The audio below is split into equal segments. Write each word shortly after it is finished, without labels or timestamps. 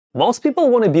Most people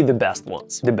want to be the best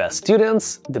ones, the best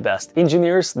students, the best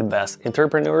engineers, the best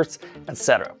entrepreneurs,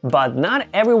 etc. But not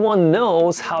everyone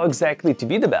knows how exactly to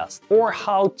be the best or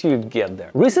how to get there.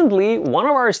 Recently, one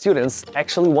of our students,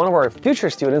 actually one of our future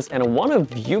students, and one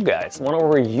of you guys, one of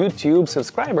our YouTube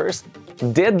subscribers,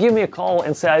 did give me a call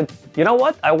and said, you know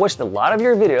what, I watched a lot of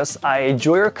your videos, I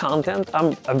enjoy your content,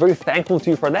 I'm very thankful to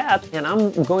you for that, and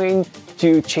I'm going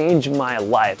to change my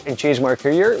life and change my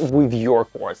career with your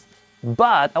course.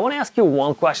 But I want to ask you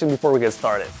one question before we get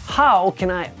started. How can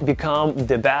I become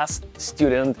the best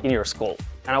student in your school?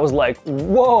 And I was like,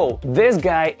 whoa, this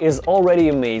guy is already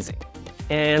amazing.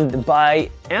 And by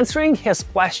answering his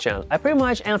question, I pretty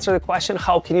much answered the question,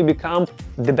 how can you become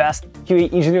the best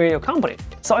QA engineer in your company?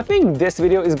 So I think this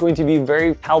video is going to be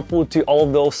very helpful to all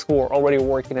of those who are already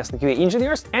working as the QA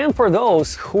engineers and for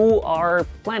those who are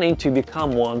planning to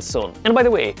become one soon. And by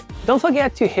the way, don't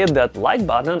forget to hit that like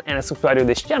button and subscribe to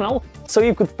this channel so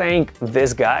you could thank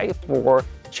this guy for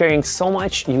sharing so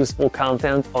much useful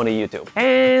content on YouTube.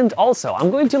 And also, I'm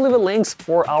going to leave links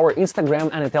for our Instagram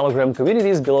and Telegram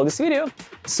communities below this video,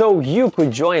 so you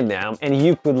could join them and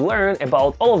you could learn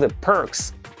about all of the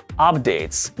perks,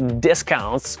 updates,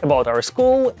 discounts about our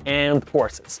school and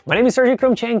courses. My name is Sergey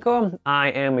Kromchenko.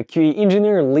 I am a QA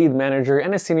engineer, lead manager,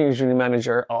 and a senior engineering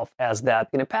manager of SDAT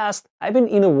in the past. I've been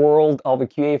in the world of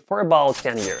QA for about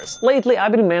 10 years. Lately,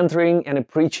 I've been mentoring and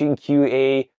preaching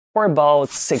QA for about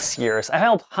 6 years. I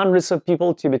helped hundreds of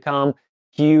people to become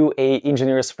QA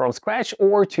engineers from scratch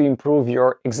or to improve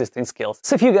your existing skills.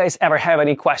 So if you guys ever have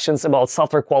any questions about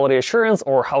software quality assurance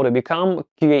or how to become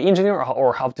QA engineer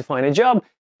or how to find a job,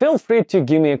 feel free to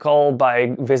give me a call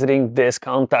by visiting this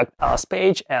Contact Us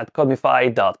page at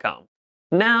codemify.com.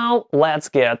 Now let's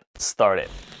get started.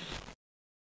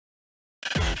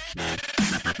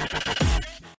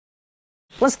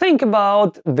 Let's think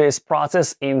about this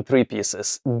process in 3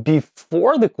 pieces: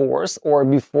 before the course or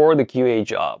before the QA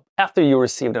job, after you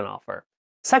received an offer.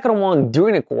 Second one,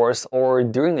 during the course or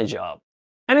during the job.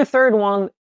 And the third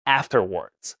one,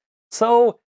 afterwards.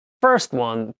 So, first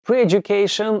one,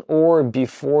 pre-education or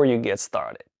before you get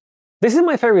started. This is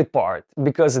my favorite part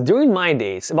because during my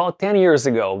days, about 10 years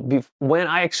ago, when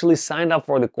I actually signed up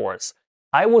for the course,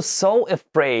 I was so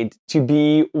afraid to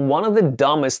be one of the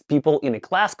dumbest people in the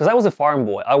class because I was a farm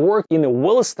boy. I worked in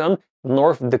Williston,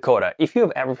 North Dakota, if you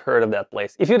have ever heard of that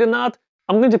place. If you did not,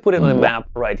 I'm going to put it on the map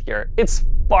right here. It's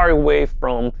far away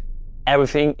from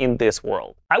everything in this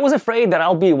world. I was afraid that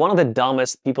I'll be one of the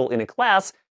dumbest people in the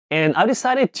class, and I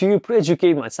decided to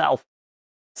pre-educate myself.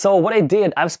 So what I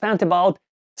did, I've spent about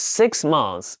 6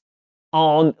 months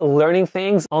on learning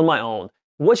things on my own,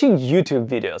 watching YouTube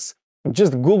videos,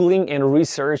 just Googling and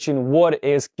researching what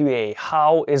is QA,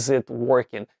 how is it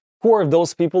working, who are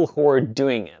those people who are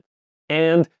doing it.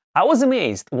 And I was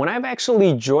amazed. When I've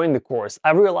actually joined the course,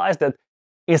 I realized that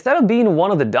instead of being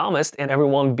one of the dumbest and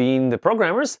everyone being the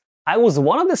programmers, I was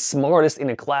one of the smartest in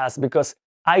the class because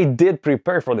I did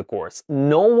prepare for the course.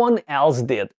 No one else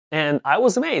did, and I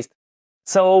was amazed.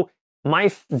 So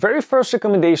my very first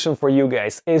recommendation for you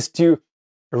guys is to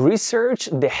research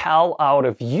the hell out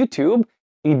of YouTube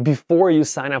before you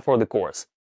sign up for the course.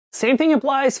 Same thing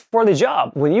applies for the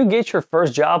job. When you get your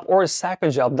first job or a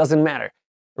second job, doesn't matter.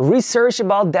 Research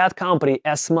about that company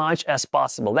as much as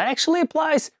possible. That actually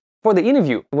applies for the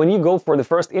interview. When you go for the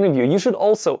first interview, you should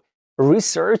also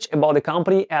research about the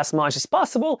company as much as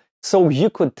possible so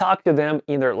you could talk to them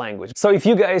in their language. So if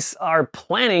you guys are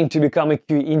planning to become a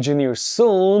QA engineer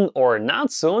soon or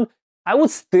not soon, I would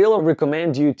still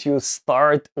recommend you to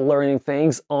start learning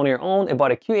things on your own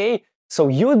about a QA so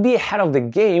you would be ahead of the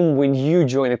game when you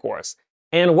join the course.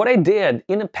 And what I did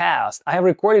in the past, I have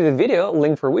recorded a video,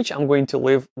 link for which I'm going to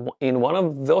leave in one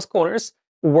of those corners,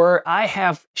 where I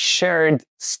have shared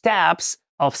steps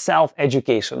of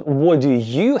self-education. What do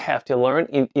you have to learn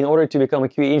in order to become a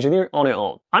QA engineer on your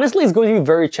own? Honestly, it's going to be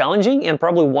very challenging and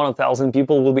probably 1,000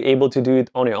 people will be able to do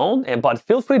it on your own, but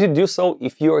feel free to do so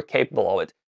if you are capable of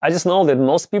it. I just know that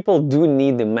most people do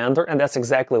need the mentor, and that's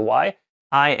exactly why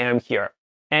I am here.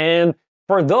 And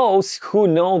for those who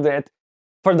know that,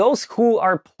 for those who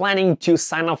are planning to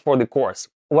sign up for the course,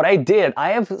 what I did,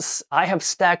 I have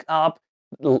stacked up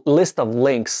a list of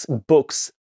links,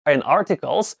 books, and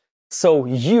articles so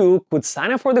you could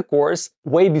sign up for the course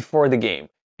way before the game.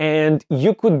 And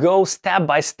you could go step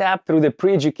by step through the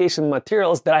pre-education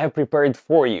materials that I have prepared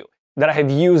for you, that I have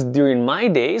used during my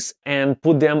days and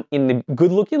put them in the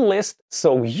good-looking list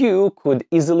so you could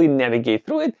easily navigate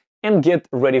through it and get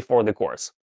ready for the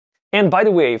course. And by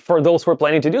the way, for those who are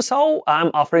planning to do so,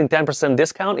 I'm offering 10%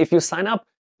 discount if you sign up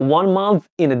 1 month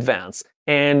in advance.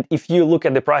 And if you look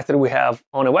at the price that we have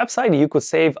on a website, you could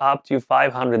save up to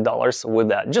 $500 with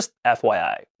that, just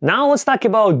FYI. Now let's talk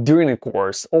about during a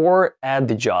course or at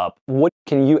the job. What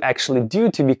can you actually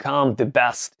do to become the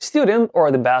best student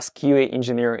or the best QA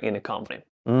engineer in a company?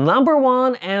 Number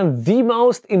one, and the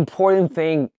most important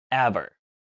thing ever,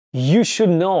 you should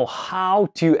know how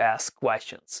to ask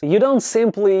questions. You don't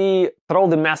simply throw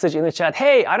the message in the chat,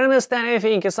 hey, I don't understand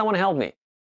anything, can someone help me?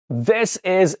 This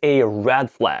is a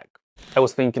red flag. I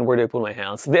was thinking, where do I put my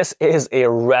hands? This is a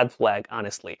red flag,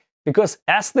 honestly. Because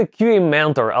as the QA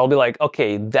mentor, I'll be like,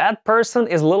 okay, that person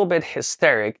is a little bit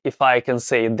hysteric, if I can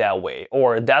say it that way,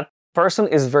 or that person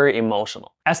is very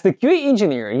emotional. As the QA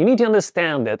engineer, you need to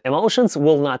understand that emotions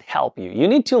will not help you. You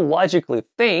need to logically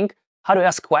think how to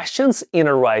ask questions in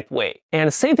a right way. And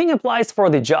the same thing applies for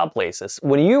the job places.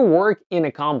 When you work in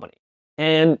a company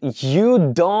and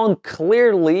you don't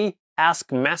clearly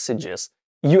ask messages,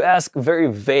 you ask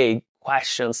very vague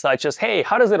questions such as, hey,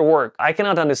 how does it work? I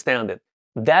cannot understand it.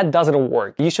 That doesn't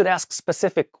work. You should ask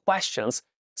specific questions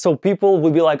so people will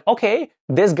be like, okay,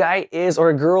 this guy is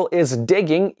or girl is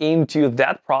digging into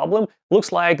that problem.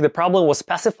 Looks like the problem was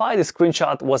specified, a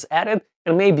screenshot was added,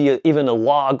 and maybe even a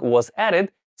log was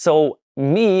added. So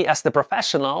me as the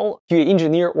professional QA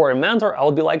engineer or a mentor,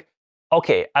 I'll be like,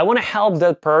 okay, I want to help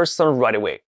that person right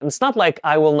away. And it's not like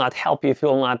I will not help you if you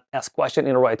will not ask questions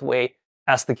in the right way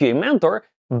as the QA mentor,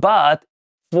 but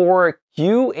for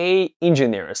QA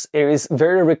engineers, it is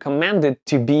very recommended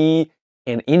to be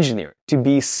an engineer, to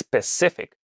be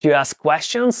specific, to ask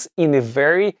questions in a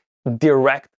very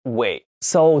direct way.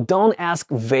 So don't ask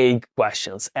vague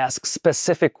questions, ask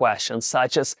specific questions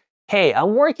such as, hey,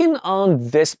 I'm working on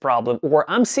this problem, or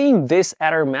I'm seeing this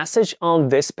error message on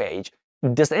this page.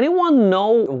 Does anyone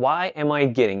know why am I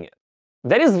getting it?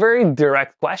 That is a very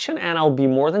direct question, and I'll be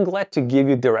more than glad to give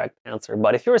you a direct answer.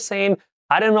 But if you're saying,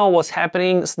 I don't know what's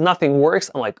happening, nothing works,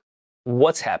 I'm like,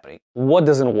 what's happening? What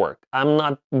doesn't work? I'm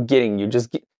not getting you.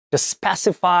 Just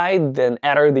specify the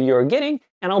error that you're getting,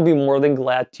 and I'll be more than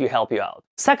glad to help you out.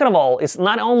 Second of all, it's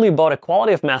not only about the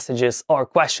quality of messages or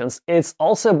questions, it's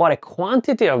also about a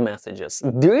quantity of messages.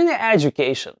 During the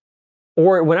education,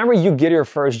 or whenever you get your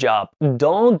first job,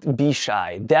 don't be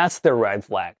shy. That's the red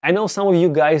flag. I know some of you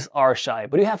guys are shy,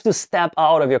 but you have to step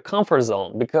out of your comfort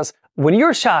zone, because when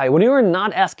you're shy, when you're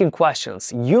not asking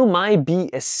questions, you might be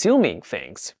assuming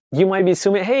things. You might be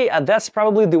assuming, hey, that's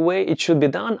probably the way it should be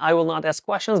done. I will not ask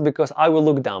questions because I will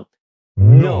look dumb.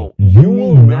 No, you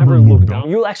will never look dumb.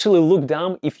 You'll actually look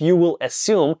dumb if you will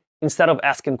assume instead of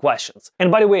asking questions.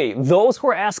 And by the way, those who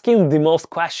are asking the most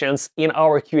questions in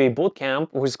our QA bootcamp,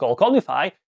 which is called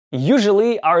Codemify,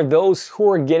 usually are those who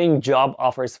are getting job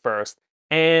offers first.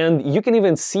 And you can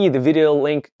even see the video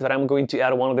link that I'm going to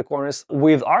add in one of the corners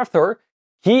with Arthur.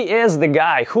 He is the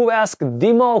guy who asked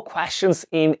the most questions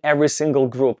in every single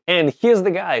group. And he is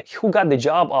the guy who got the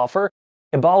job offer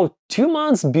about 2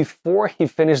 months before he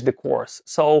finished the course.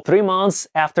 So 3 months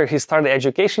after he started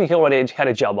education, he already had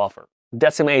a job offer.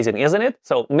 That's amazing, isn't it?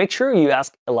 So make sure you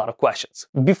ask a lot of questions.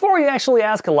 Before you actually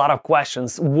ask a lot of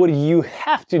questions, what you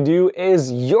have to do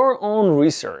is your own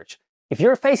research. If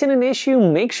you're facing an issue,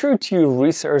 make sure to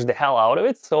research the hell out of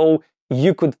it so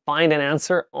you could find an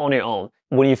answer on your own.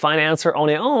 When you find an answer on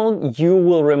your own, you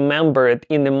will remember it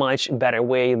in a much better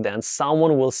way than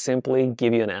someone will simply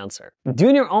give you an answer.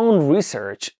 Doing your own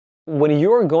research when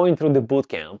you're going through the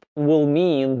bootcamp will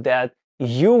mean that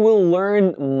you will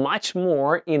learn much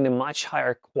more in a much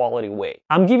higher quality way.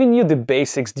 I'm giving you the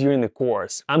basics during the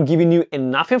course. I'm giving you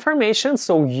enough information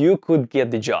so you could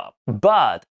get the job.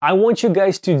 But I want you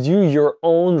guys to do your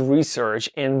own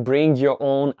research and bring your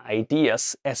own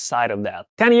ideas aside of that.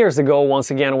 10 years ago,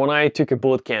 once again, when I took a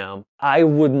bootcamp, I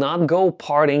would not go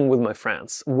partying with my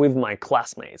friends, with my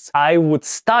classmates. I would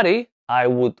study, I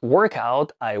would work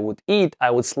out, I would eat,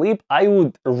 I would sleep, I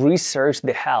would research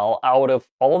the hell out of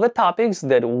all of the topics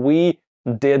that we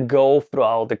did go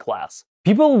throughout the class.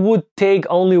 People would take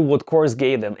only what course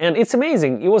gave them, and it's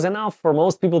amazing. It was enough for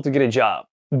most people to get a job.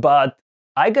 But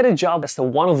I got a job as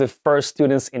one of the first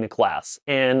students in the class,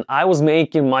 and I was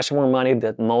making much more money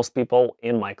than most people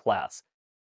in my class.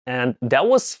 And that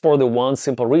was for the one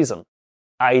simple reason.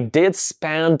 I did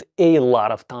spend a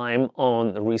lot of time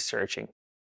on researching.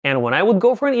 And when I would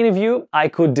go for an interview, I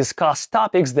could discuss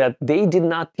topics that they did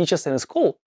not teach us in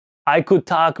school. I could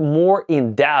talk more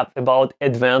in depth about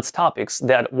advanced topics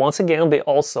that, once again, they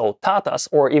also taught us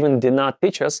or even did not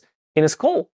teach us in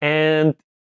school. And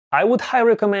I would highly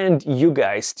recommend you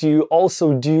guys to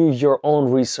also do your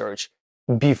own research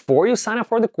before you sign up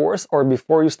for the course or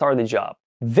before you start the job.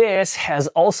 This has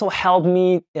also helped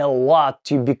me a lot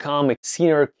to become a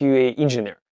senior QA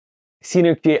engineer.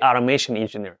 senior QA automation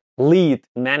engineer, lead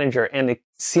manager, and a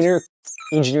senior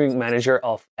engineering manager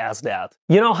of SDAT.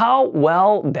 You know how?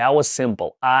 Well, that was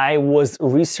simple. I was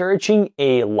researching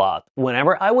a lot.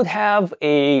 Whenever I would have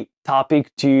a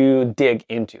topic to dig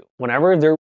into, whenever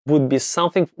there would be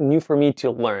something new for me to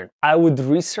learn, I would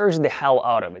research the hell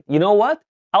out of it. You know what?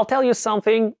 I'll tell you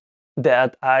something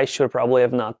that I should probably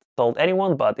have not told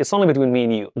anyone, but it's only between me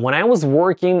and you. When I was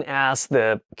working as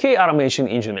the QA automation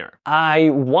engineer, I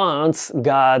once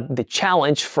got the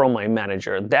challenge from my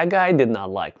manager. That guy did not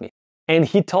like me. And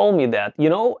he told me that, you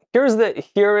know,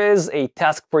 here is a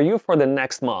task for you for the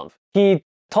next month. He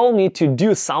told me to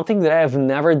do something that I have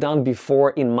never done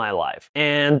before in my life.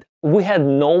 And we had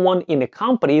no one in the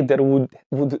company that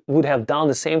would have done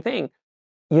the same thing.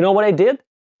 You know what I did?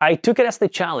 I took it as the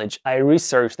challenge. I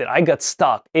researched it. I got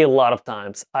stuck a lot of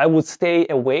times. I would stay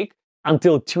awake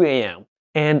until 2 a.m.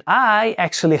 And I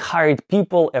actually hired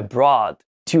people abroad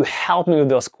to help me with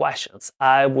those questions.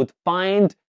 I would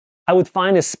find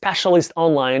a specialist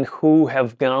online who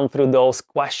have gone through those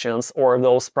questions or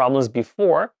those problems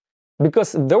before,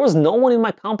 because there was no one in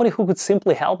my company who could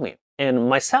simply help me. And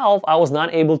myself, I was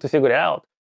not able to figure it out.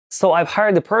 So I've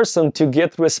hired a person to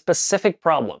get through a specific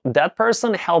problem. That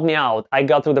person helped me out. I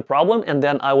got through the problem, and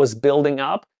then I was building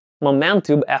up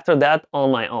momentum after that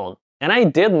on my own. And I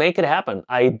did make it happen.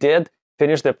 I did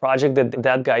finish the project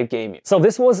that guy gave me. So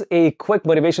this was a quick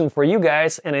motivation for you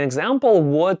guys and an example of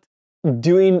what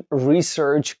doing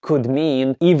research could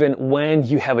mean even when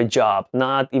you have a job,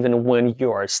 not even when you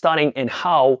are studying, and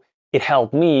how it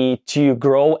helped me to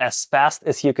grow as fast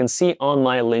as you can see on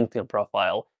my LinkedIn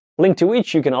profile, link to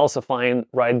which you can also find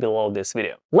right below this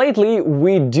video. Lately,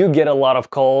 we do get a lot of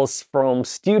calls from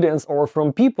students or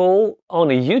from people on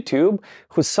YouTube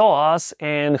who saw us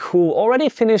and who already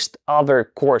finished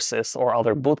other courses or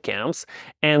other bootcamps,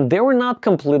 and they were not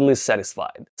completely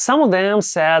satisfied. Some of them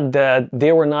said that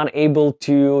they were not able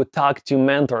to talk to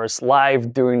mentors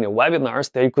live during the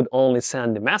webinars. They could only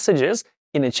send the messages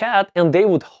in a chat, and they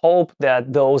would hope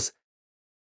that those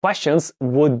questions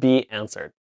would be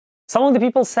answered. Some of the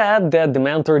people said that the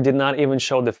mentor did not even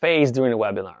show the face during the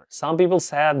webinar. Some people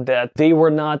said that they were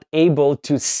not able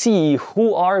to see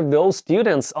who are those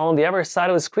students on the other side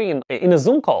of the screen in a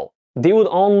Zoom call. They would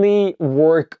only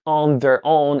work on their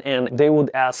own and they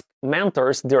would ask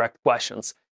mentors direct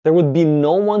questions. There would be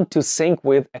no one to sync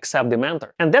with except the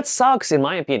mentor. And that sucks in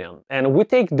my opinion. And we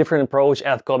take a different approach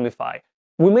at Codemify.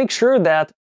 We make sure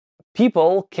that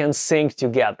people can sync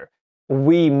together.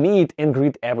 We meet and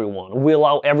greet everyone. We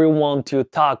allow everyone to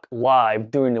talk live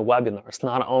during the webinars,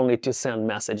 not only to send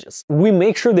messages. We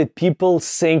make sure that people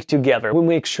sync together. We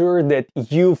make sure that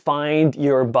you find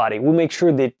your buddy. We make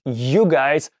sure that you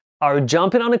guys are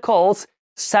jumping on the calls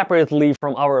separately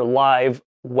from our live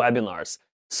webinars,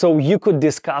 so you could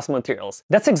discuss materials.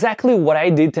 That's exactly what I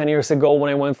did 10 years ago when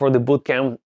I went for the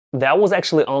bootcamp. That was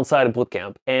actually on-site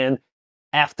bootcamp. And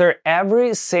after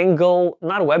every single,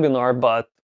 not webinar, but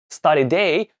study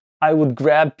day, I would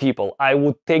grab people. I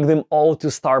would take them all to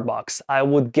Starbucks. I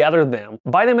would gather them,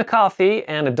 buy them a coffee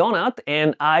and a donut,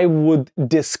 and I would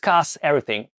discuss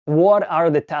everything. What are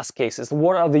the test cases?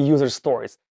 What are the user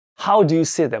stories? How do you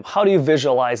see them? How do you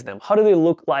visualize them? How do they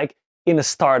look like in the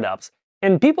startups?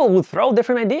 And people would throw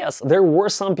different ideas. There were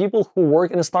some people who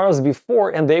worked in startups before,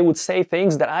 and they would say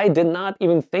things that I did not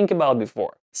even think about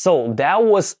before. So that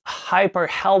was hyper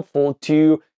helpful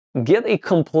to get a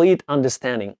complete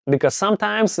understanding, because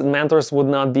sometimes mentors would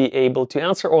not be able to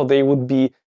answer, or they would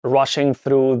be rushing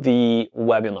through the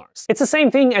webinars. It's the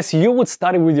same thing as you would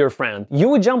study with your friend. You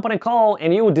would jump on a call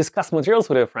and you would discuss materials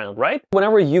with your friend, right?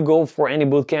 Whenever you go for any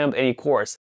bootcamp, any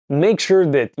course, make sure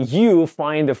that you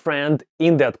find a friend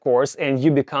in that course and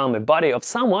you become a buddy of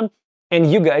someone,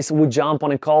 and you guys would jump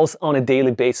on calls on a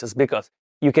daily basis, because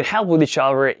you can help with each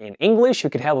other in English, you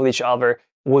can help with each other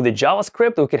with the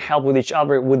JavaScript, we can help with each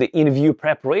other with the interview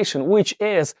preparation, which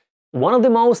is one of the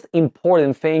most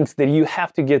important things that you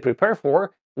have to get prepared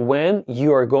for when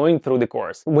you are going through the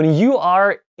course. When you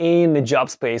are in the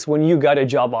job space, when you got a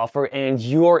job offer and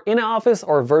you're in an office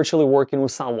or virtually working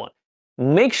with someone,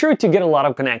 make sure to get a lot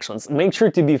of connections. Make sure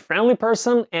to be a friendly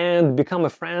person and become a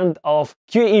friend of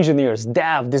QA engineers,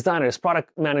 dev, designers,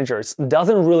 product managers.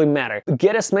 Doesn't really matter.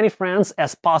 Get as many friends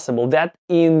as possible. That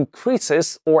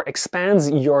increases or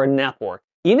expands your network.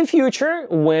 In the future,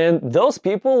 when those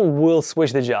people will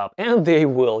switch the job, and they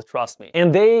will, trust me,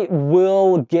 and they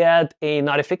will get a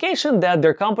notification that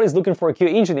their company is looking for a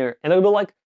QA engineer, and they'll be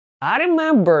like, I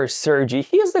remember Sergey,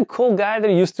 he's the cool guy that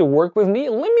used to work with me.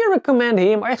 Let me recommend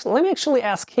him. Let me actually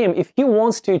ask him if he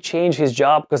wants to change his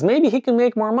job, because maybe he can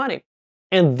make more money.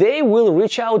 And they will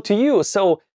reach out to you.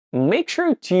 So make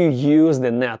sure to use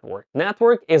the network.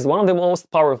 Network is one of the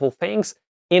most powerful things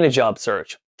in a job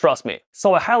search. Trust me.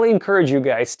 So I highly encourage you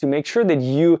guys to make sure that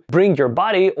you bring your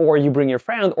buddy or you bring your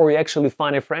friend or you actually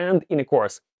find a friend in a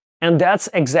course. And that's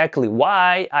exactly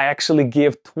why I actually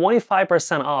give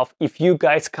 25% off if you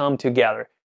guys come together.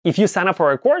 If you sign up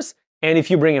for a course and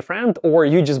if you bring a friend or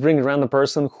you just bring a random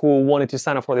person who wanted to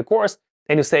sign up for the course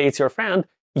and you say it's your friend,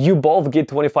 you both get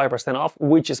 25% off,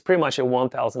 which is pretty much a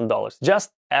 $1,000.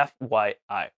 Just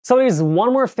FYI. So there's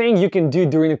one more thing you can do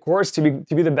during the course to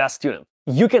be the best student.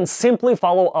 You can simply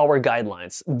follow our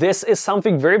guidelines. This is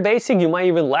something very basic. You might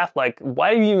even laugh like,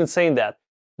 why are you even saying that?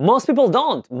 Most people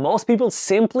don't. Most people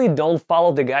simply don't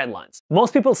follow the guidelines.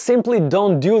 Most people simply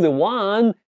don't do the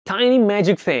one tiny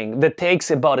magic thing that takes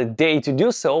about a day to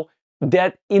do so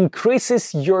that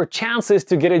increases your chances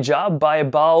to get a job by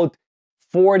about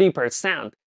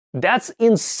 40%. That's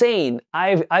insane.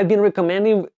 I've been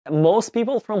recommending most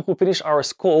people from who finish our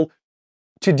school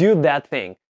to do that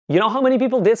thing. You know how many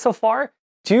people did so far?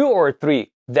 2 or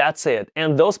 3. That's it.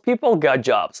 And those people got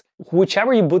jobs.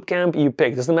 Whichever bootcamp you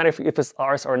pick, doesn't matter if it's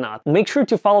ours or not. Make sure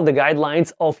to follow the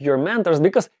guidelines of your mentors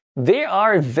because they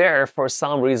are there for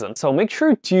some reason. So make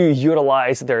sure to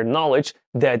utilize their knowledge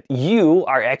that you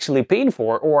are actually paying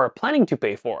for or planning to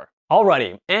pay for.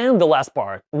 Alrighty, and the last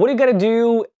part. What do you gotta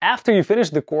do after you finish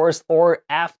the course or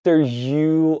after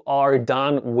you are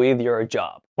done with your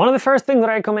job? One of the first things that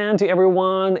I recommend to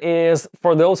everyone is,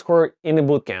 for those who are in the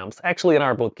bootcamps, actually in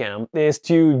our bootcamp, is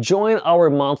to join our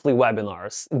monthly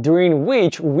webinars, during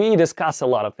which we discuss a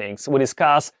lot of things. We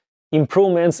discuss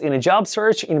improvements in a job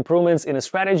search, improvements in the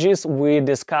strategies,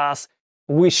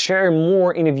 we share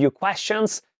more interview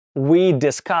questions, we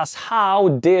discuss how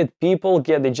did people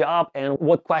get the job and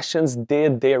what questions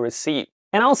did they receive.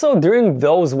 And also during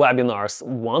those webinars,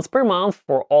 once per month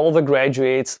for all the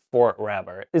graduates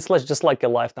forever. It's just like a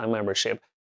lifetime membership.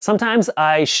 Sometimes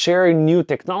I share new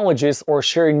technologies or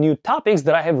share new topics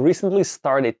that I have recently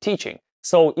started teaching.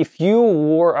 So if you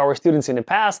were our students in the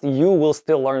past, you will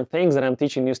still learn things that I'm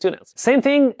teaching new students. Same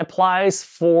thing applies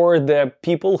for the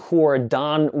people who are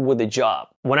done with the job.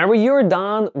 Whenever you're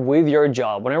done with your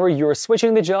job, whenever you're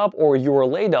switching the job or you're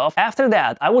laid off, after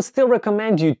that, I would still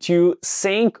recommend you to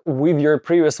sync with your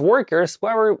previous workers,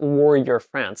 whoever were your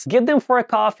friends. Get them for a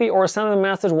coffee or send them a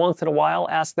message once in a while,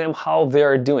 ask them how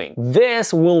they're doing.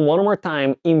 This will one more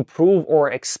time improve or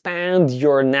expand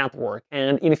your network.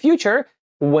 And in the future,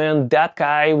 when that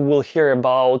guy will hear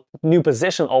about new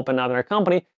position open up in our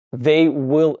company, they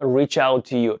will reach out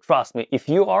to you. Trust me, if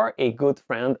you are a good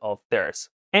friend of theirs.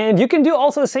 And you can do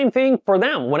also the same thing for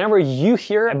them. Whenever you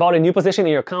hear about a new position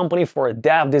in your company for a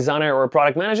dev designer or a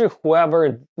product manager,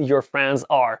 whoever your friends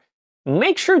are,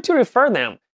 make sure to refer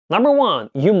them. Number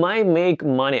 1, you might make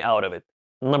money out of it.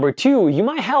 Number 2, you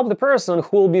might help the person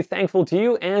who will be thankful to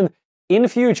you, and in the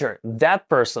future, that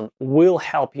person will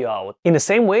help you out in the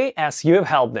same way as you have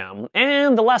helped them.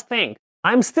 And the last thing,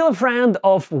 I'm still a friend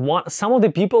of some of the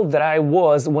people that I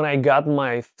was when I got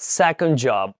my second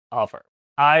job offer.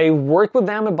 I worked with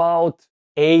them about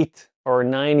 8 or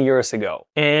 9 years ago.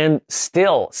 And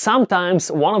still, sometimes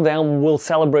one of them will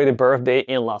celebrate a birthday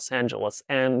in Los Angeles.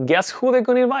 And guess who they're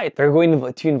going to invite? They're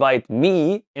going to invite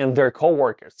me and their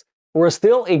coworkers. We're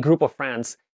still a group of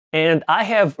friends. And I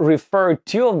have referred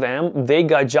 2 of them. They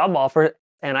got job offers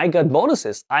and I got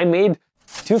bonuses. I made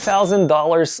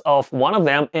 $2,000 of one of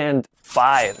them and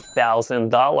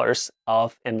 $5,000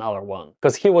 of another one,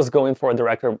 because he was going for a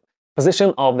director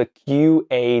position of the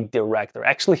QA director.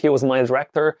 Actually, he was my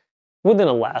director within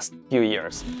the last few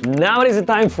years. Now it is the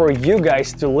time for you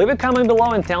guys to leave a comment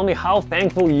below and tell me how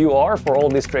thankful you are for all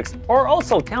these tricks, or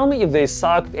also tell me if they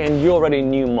sucked and you already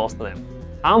knew most of them.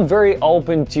 I'm very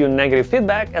open to negative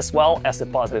feedback as well as the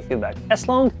positive feedback, as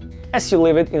long as you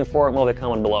leave it in the form of the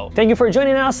comment below. Thank you for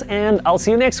joining us, and I'll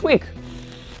see you next week.